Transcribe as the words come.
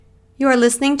You are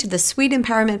listening to the Sweet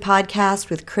Empowerment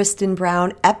Podcast with Kristen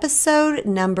Brown, episode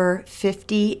number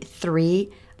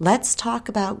 53. Let's talk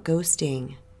about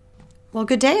ghosting. Well,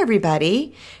 good day,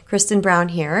 everybody. Kristen Brown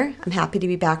here. I'm happy to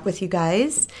be back with you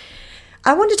guys.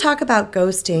 I want to talk about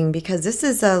ghosting because this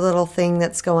is a little thing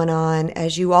that's going on,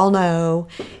 as you all know,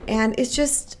 and it's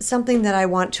just something that I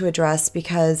want to address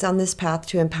because on this path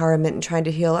to empowerment and trying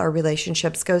to heal our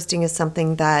relationships, ghosting is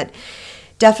something that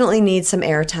definitely needs some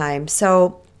airtime.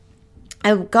 So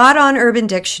I got on Urban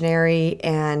Dictionary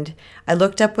and I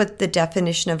looked up what the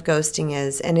definition of ghosting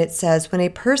is, and it says when a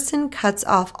person cuts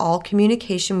off all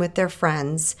communication with their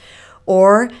friends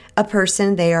or a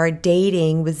person they are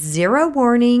dating with zero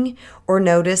warning or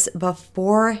notice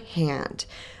beforehand.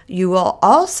 You will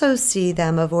also see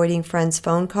them avoiding friends'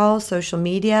 phone calls, social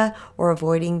media, or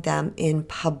avoiding them in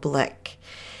public.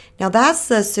 Now that's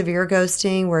the severe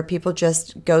ghosting where people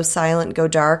just go silent, go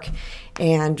dark,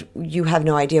 and you have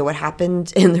no idea what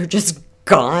happened and they're just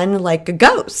gone like a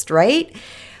ghost, right?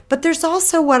 But there's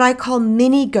also what I call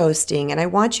mini ghosting, and I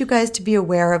want you guys to be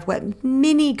aware of what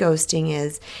mini ghosting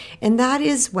is. And that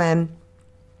is when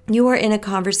you are in a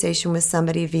conversation with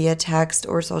somebody via text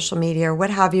or social media or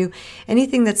what have you,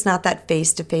 anything that's not that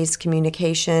face-to-face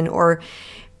communication, or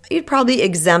you'd probably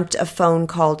exempt a phone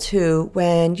call too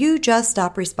when you just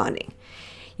stop responding.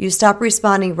 You stop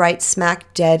responding right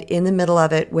smack dead in the middle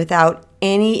of it without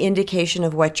any indication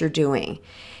of what you're doing.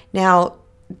 Now,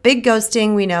 big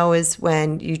ghosting we know is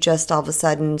when you just all of a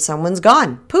sudden someone's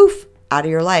gone, poof, out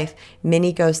of your life.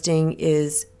 Mini ghosting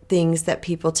is things that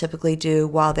people typically do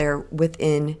while they're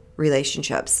within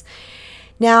relationships.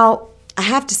 Now, I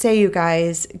have to say, you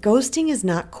guys, ghosting is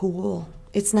not cool.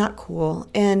 It's not cool.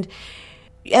 And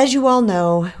as you all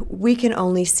know, we can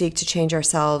only seek to change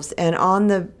ourselves, and on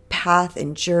the path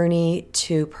and journey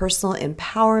to personal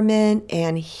empowerment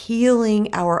and healing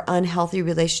our unhealthy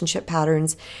relationship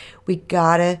patterns, we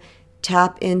gotta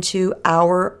tap into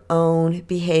our own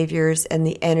behaviors and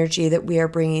the energy that we are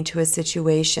bringing to a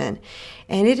situation.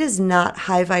 And it is not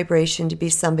high vibration to be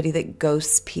somebody that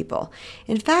ghosts people.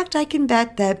 In fact, I can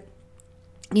bet that,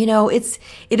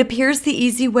 it appears the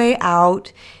easy way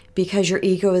out, because your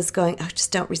ego is going, oh,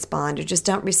 just don't respond, or just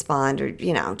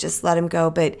just let him go.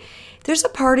 But there's a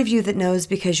part of you that knows,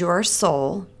 because you are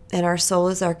soul, and our soul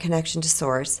is our connection to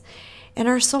source, and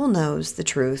our soul knows the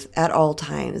truth at all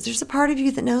times. There's a part of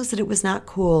you that knows that it was not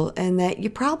cool and that you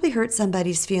probably hurt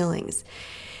somebody's feelings.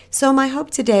 So my hope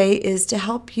today is to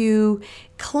help you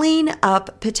clean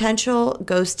up potential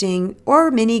ghosting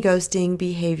or mini ghosting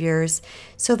behaviors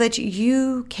so that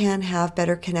you can have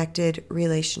better connected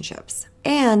relationships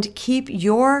and keep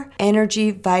your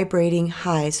energy vibrating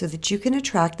high so that you can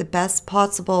attract the best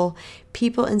possible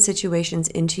people and situations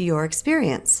into your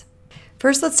experience.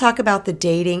 First, let's talk about the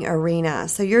dating arena.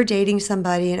 So you're dating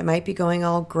somebody and it might be going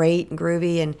all great and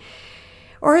groovy,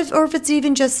 or if it's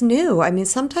even just new. I mean,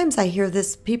 sometimes I hear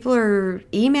this, people are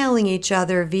emailing each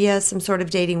other via some sort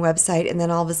of dating website, and then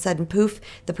all of a sudden, poof,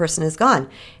 the person is gone.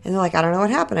 And they're like, I don't know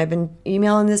what happened. I've been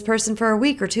emailing this person for a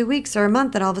week or 2 weeks or a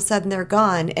month, and all of a sudden they're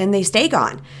gone, and they stay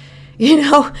gone.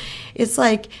 It's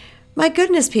like, my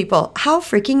goodness, people, how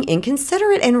freaking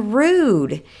inconsiderate and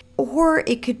rude. Or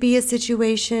it could be a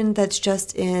situation that's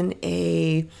just in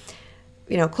a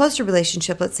closer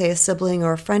relationship, let's say a sibling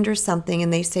or a friend or something,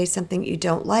 and they say something you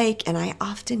don't like. And I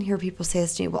often hear people say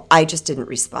this to me, well, I just didn't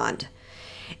respond.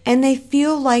 And they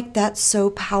feel like that's so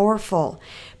powerful.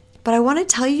 But I want to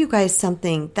tell you guys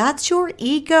something. That's your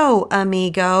ego,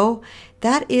 amigo.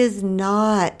 That is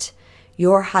not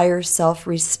your higher self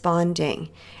responding.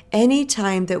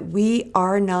 Anytime that we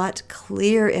are not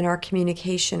clear in our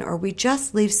communication or we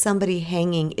just leave somebody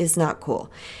hanging is not cool.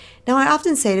 Now, I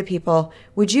often say to people,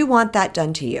 would you want that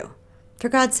done to you? For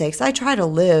God's sakes, I try to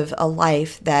live a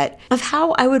life of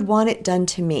how I would want it done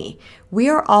to me. We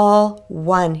are all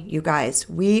one, you guys.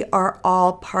 We are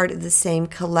all part of the same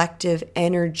collective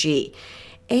energy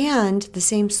and the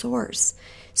same source.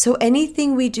 So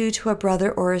anything we do to a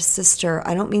brother or a sister,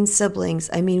 I don't mean siblings,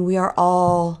 I mean we are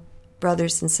all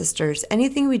brothers and sisters.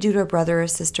 Anything we do to a brother or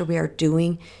sister, we are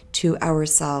doing to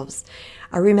ourselves.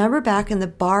 I remember back in the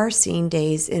bar scene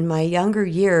days in my younger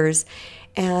years,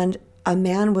 and a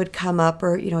man would come up,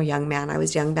 or, young man, I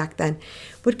was young back then,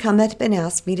 would come up and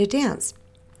ask me to dance.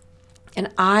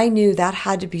 And I knew that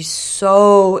had to be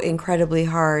so incredibly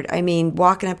hard. I mean,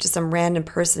 walking up to some random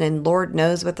person and Lord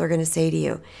knows what they're going to say to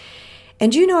you.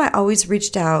 And I always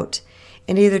reached out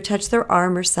and either touched their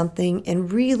arm or something,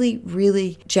 and really,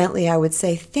 really gently I would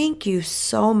say, thank you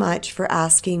so much for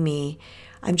asking me.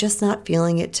 I'm just not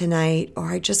feeling it tonight,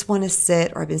 or I just want to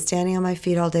sit, or I've been standing on my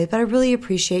feet all day, but I really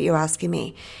appreciate you asking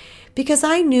me. because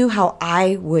I knew how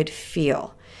I would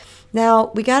feel.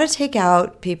 Now, we got to take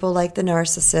out people like the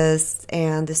narcissists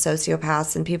and the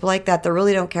sociopaths and people like that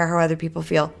really don't care how other people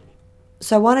feel.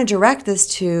 So I want to direct this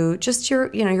to just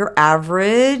your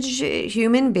average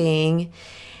human being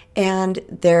and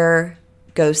their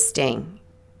ghosting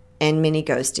and mini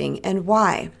ghosting and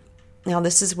why. Now,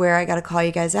 this is where I got to call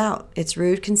you guys out. It's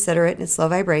rude, considerate, and it's low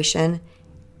vibration,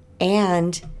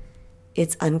 and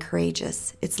it's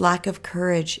uncourageous. It's lack of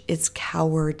courage. It's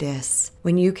cowardice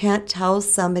when you can't tell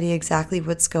somebody exactly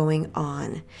what's going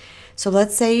on. So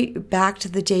let's say back to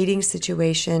the dating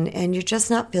situation and you're just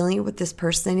not feeling it with this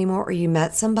person anymore, or you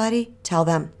met somebody, tell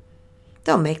them.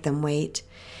 Don't make them wait.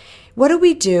 What do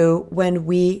we do when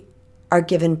we are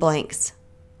given blanks?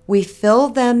 We fill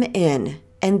them in,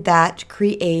 and that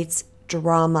creates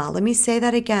drama. Let me say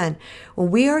that again.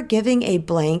 When we are giving a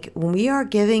blank, when we are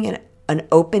giving an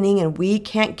opening and we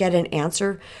can't get an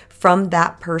answer from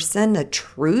that person, the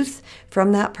truth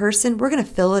from that person, we're going to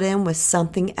fill it in with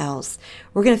something else.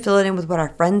 We're going to fill it in with what our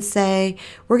friends say.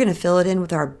 We're going to fill it in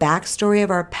with our backstory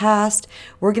of our past.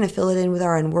 We're going to fill it in with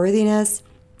our unworthiness.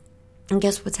 And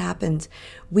guess what's happened?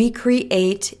 We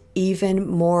create even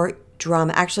more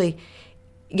drama. Actually,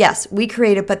 yes, we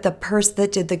create it, but the person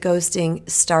that did the ghosting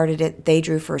started it. They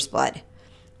drew first blood.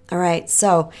 All right,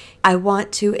 so I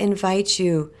want to invite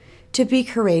you to be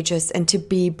courageous and to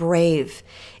be brave.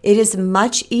 It is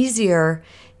much easier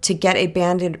to get a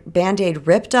Band-Aid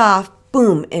ripped off,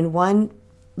 boom, in one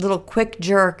little quick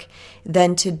jerk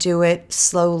than to do it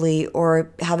slowly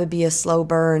or have it be a slow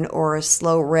burn or a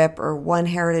slow rip or one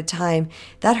hair at a time.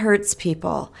 That hurts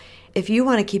people. If you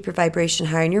want to keep your vibration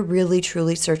high and you're really,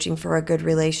 truly searching for a good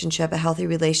relationship, a healthy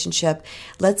relationship,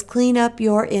 let's clean up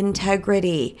your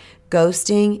integrity.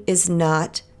 Ghosting is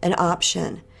not an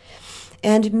option.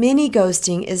 And mini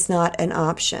ghosting is not an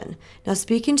option. Now,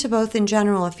 speaking to both in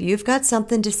general, if you've got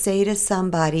something to say to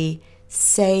somebody,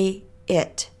 say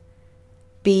it.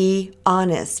 Be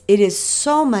honest. It is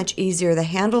so much easier to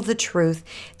handle the truth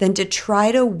than to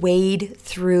try to wade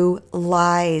through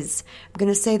lies. I'm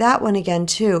going to say that one again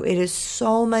too. It is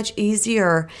so much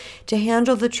easier to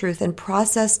handle the truth and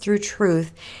process through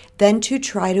truth than to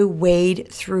try to wade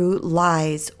through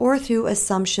lies or through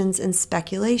assumptions and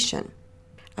speculation.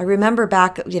 I remember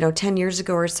back, 10 years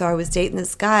ago or so, I was dating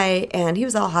this guy and he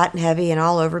was all hot and heavy and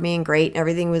all over me and great and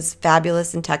everything was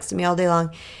fabulous and texting me all day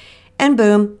long. And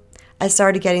boom, I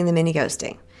started getting the mini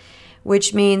ghosting,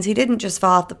 which means he didn't just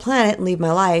fall off the planet and leave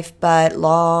my life, but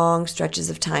long stretches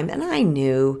of time. And I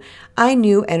knew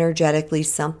energetically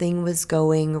something was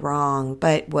going wrong.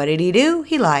 But what did he do?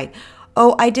 He lied.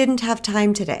 Oh, I didn't have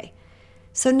time today.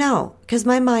 So no, because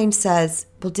my mind says,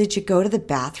 well, did you go to the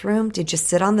bathroom? Did you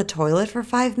sit on the toilet for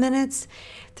 5 minutes?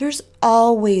 There's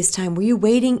always time. Were you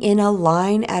waiting in a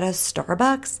line at a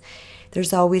Starbucks?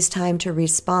 There's always time to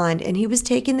respond. And he was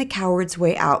taking the coward's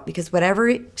way out because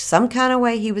some kind of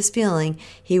way he was feeling,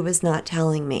 he was not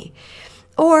telling me.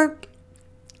 Or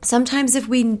sometimes if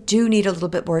we do need a little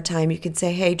bit more time, you could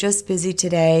say, hey, just busy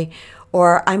today.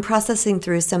 Or I'm processing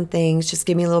through some things. Just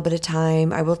give me a little bit of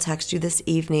time. I will text you this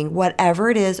evening, whatever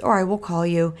it is, or I will call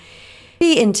you.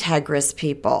 Be integrous,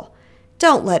 people.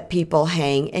 Don't let people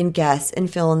hang and guess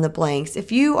and fill in the blanks. If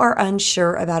you are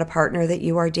unsure about a partner that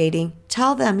you are dating,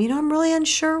 tell them, I'm really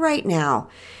unsure right now.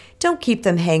 Don't keep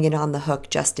them hanging on the hook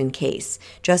just in case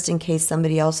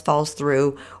somebody else falls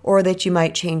through, or that you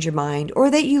might change your mind, or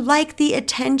that you like the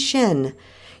attention.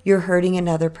 You're hurting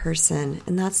another person,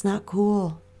 and that's not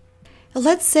cool.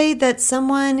 Let's say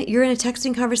that you're in a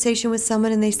texting conversation with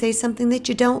someone and they say something that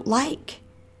you don't like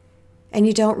and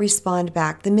you don't respond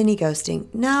back. The mini ghosting.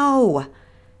 No.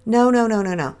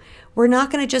 We're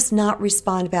not going to just not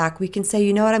respond back. We can say,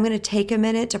 you know what, I'm going to take a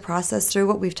minute to process through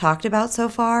what we've talked about so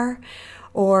far.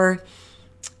 Or,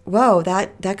 whoa,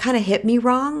 that kind of hit me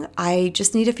wrong. I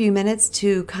just need a few minutes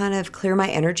to kind of clear my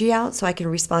energy out so I can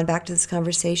respond back to this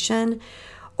conversation.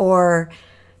 Or,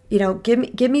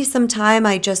 give me some time.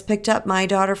 I just picked up my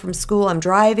daughter from school. I'm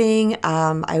driving.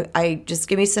 I just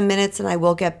give me some minutes and I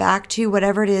will get back to you,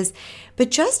 whatever it is.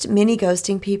 But just mini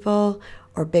ghosting people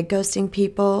or big ghosting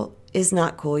people is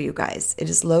not cool, you guys. It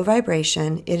is low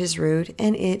vibration, it is rude,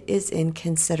 and it is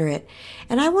inconsiderate.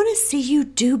 And I want to see you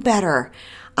do better.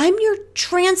 I'm your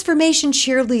transformation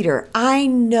cheerleader. I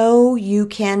know you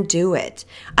can do it.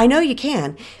 I know you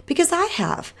can because I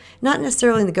have. Not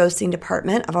necessarily in the ghosting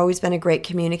department. I've always been a great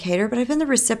communicator, but I've been the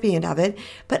recipient of it.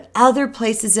 But other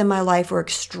places in my life were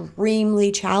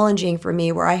extremely challenging for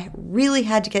me where I really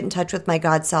had to get in touch with my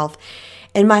God self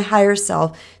and my higher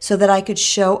self so that I could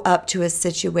show up to a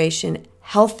situation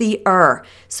healthier.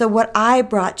 So what I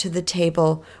brought to the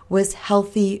table was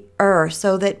healthier.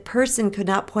 So that person could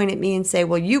not point at me and say,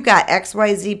 well, you got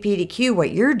XYZ PDQ,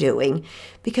 what you're doing,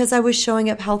 because I was showing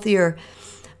up healthier,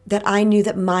 that I knew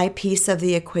that my piece of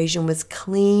the equation was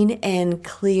clean and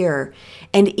clear.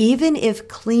 And even if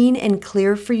clean and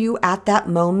clear for you at that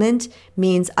moment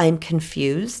means I'm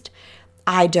confused,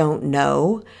 I don't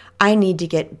know, I need to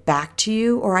get back to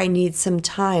you, or I need some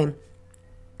time,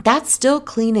 that's still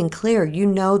clean and clear. You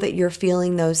know that you're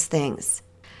feeling those things.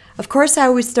 Of course, I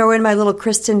always throw in my little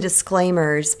Kristen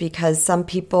disclaimers because some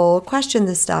people question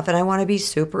this stuff, and I want to be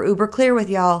super uber clear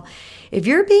with y'all. If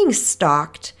you're being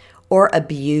stalked or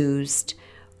abused,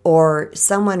 or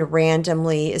someone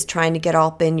randomly is trying to get all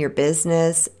up in your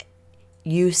business,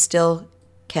 you still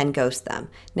can ghost them.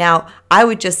 Now, I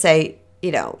would just say,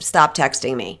 stop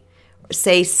texting me.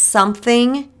 Say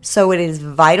something so it is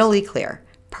vitally clear,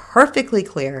 perfectly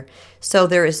clear, so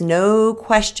there is no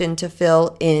question to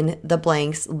fill in the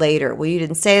blanks later. Well, you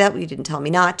didn't say that. Well, you didn't tell me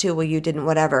not to. Well, you didn't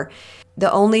whatever.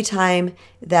 The only time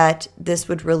that this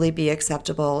would really be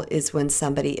acceptable is when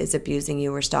somebody is abusing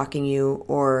you or stalking you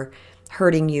or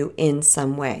hurting you in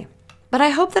some way. But I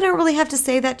hope that I don't really have to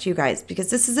say that to you guys, because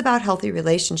this is about healthy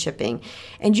relationshiping.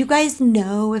 And you guys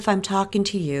know if I'm talking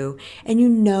to you, and you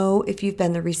know if you've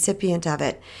been the recipient of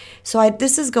it. So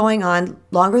this is going on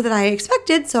longer than I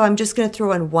expected, so I'm just going to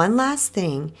throw in one last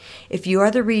thing. If you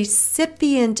are the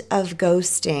recipient of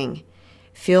ghosting,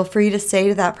 feel free to say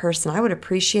to that person, I would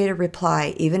appreciate a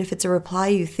reply, even if it's a reply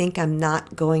you think I'm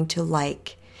not going to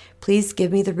like. Please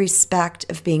give me the respect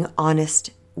of being honest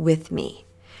with me.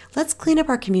 Let's clean up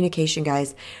our communication,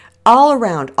 guys, all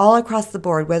around, all across the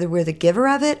board, whether we're the giver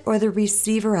of it or the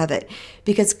receiver of it,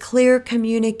 because clear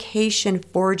communication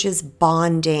forges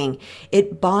bonding.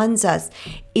 It bonds us.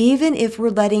 Even if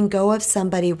we're letting go of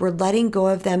somebody, we're letting go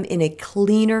of them in a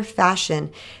cleaner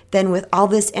fashion than with all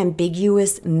this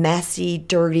ambiguous, messy,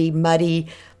 dirty, muddy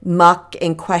muck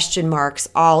and question marks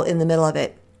all in the middle of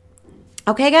it.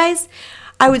 Okay, guys?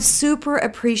 I would super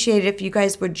appreciate it if you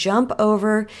guys would jump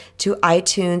over to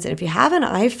iTunes. And if you have an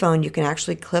iPhone, you can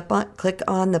actually click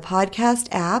on the podcast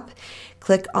app,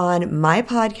 click on my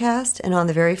podcast, and on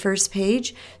the very first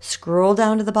page, scroll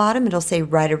down to the bottom. It'll say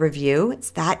write a review. It's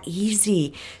that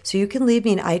easy. So you can leave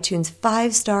me an iTunes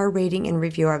 5-star rating and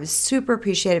review. I would super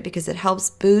appreciate it because it helps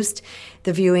boost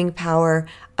the viewing power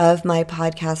of my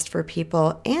podcast for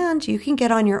people. And you can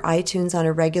get on your iTunes on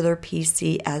a regular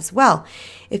PC as well.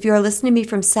 If you're listening to me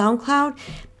from SoundCloud,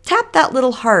 tap that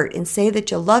little heart and say that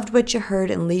you loved what you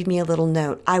heard and leave me a little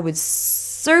note. I would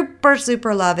super,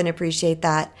 super love and appreciate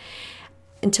that.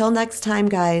 Until next time,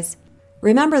 guys,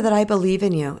 remember that I believe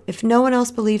in you. If no one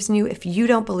else believes in you, if you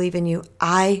don't believe in you,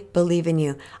 I believe in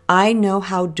you. I know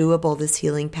how doable this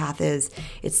healing path is.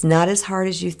 It's not as hard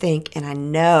as you think, and I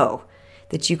know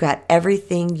that you got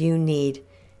everything you need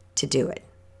to do it.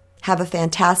 Have a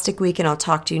fantastic week, and I'll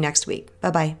talk to you next week.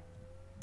 Bye-bye.